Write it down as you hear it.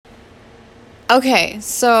Okay,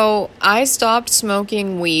 so I stopped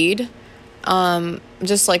smoking weed,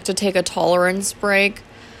 just like to take a tolerance break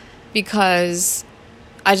because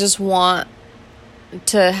I just want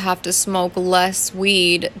to have to smoke less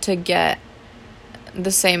weed to get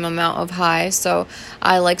the same amount of high. So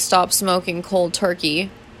I like stopped smoking cold turkey,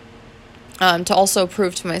 to also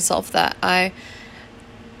prove to myself that I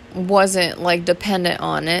wasn't like dependent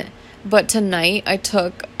on it. But tonight I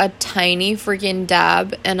took a tiny freaking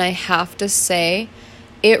dab, and I have to say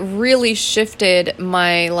it really shifted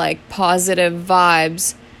my like positive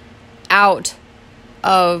vibes out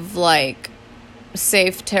of like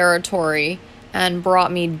safe territory and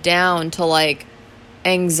brought me down to like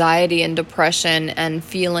anxiety and depression and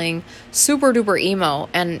feeling super duper emo.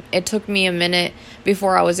 And it took me a minute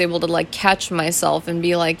before I was able to like catch myself and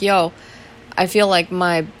be like, yo, I feel like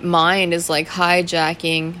my mind is like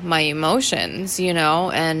hijacking my emotions,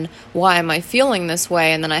 and why am I feeling this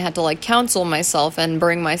way? And then I had to like counsel myself and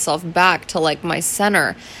bring myself back to like my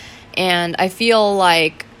center. And I feel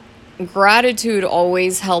like gratitude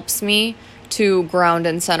always helps me to ground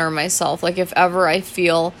and center myself. Like if ever I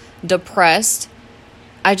feel depressed,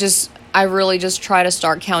 I really just try to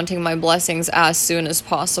start counting my blessings as soon as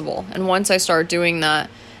possible. And once I start doing that,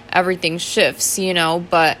 everything shifts,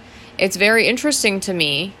 but it's very interesting to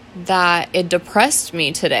me that it depressed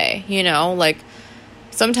me today, like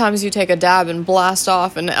sometimes you take a dab and blast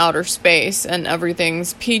off into outer space and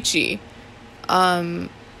everything's peachy. I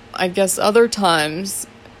guess other times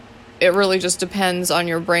it really just depends on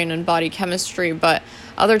your brain and body chemistry, but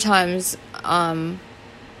other times,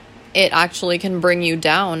 it actually can bring you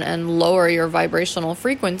down and lower your vibrational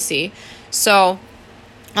frequency. So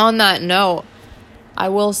on that note, I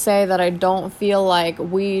will say that I don't feel like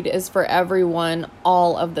weed is for everyone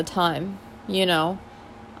all of the time,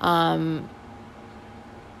 I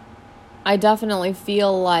definitely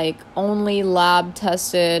feel like only lab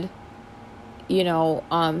tested,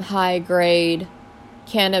 high grade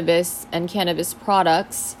cannabis and cannabis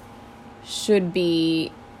products should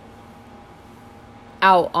be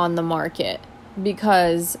out on the market,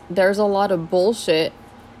 because there's a lot of bullshit,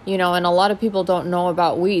 and a lot of people don't know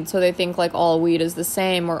about weed, so they think like all weed is the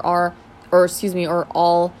same, or all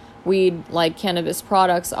weed like cannabis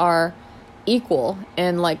products are equal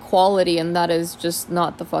in like quality, and that is just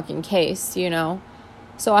not the fucking case,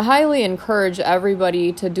 So I highly encourage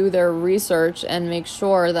everybody to do their research and make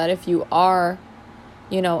sure that if you are,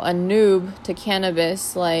 a noob to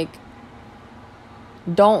cannabis, like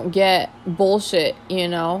don't get bullshit,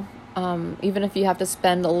 even if you have to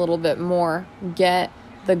spend a little bit more, get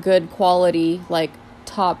the good quality, like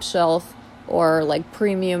top shelf or like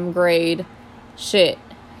premium grade shit,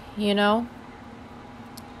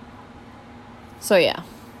 So yeah,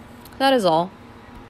 that is all.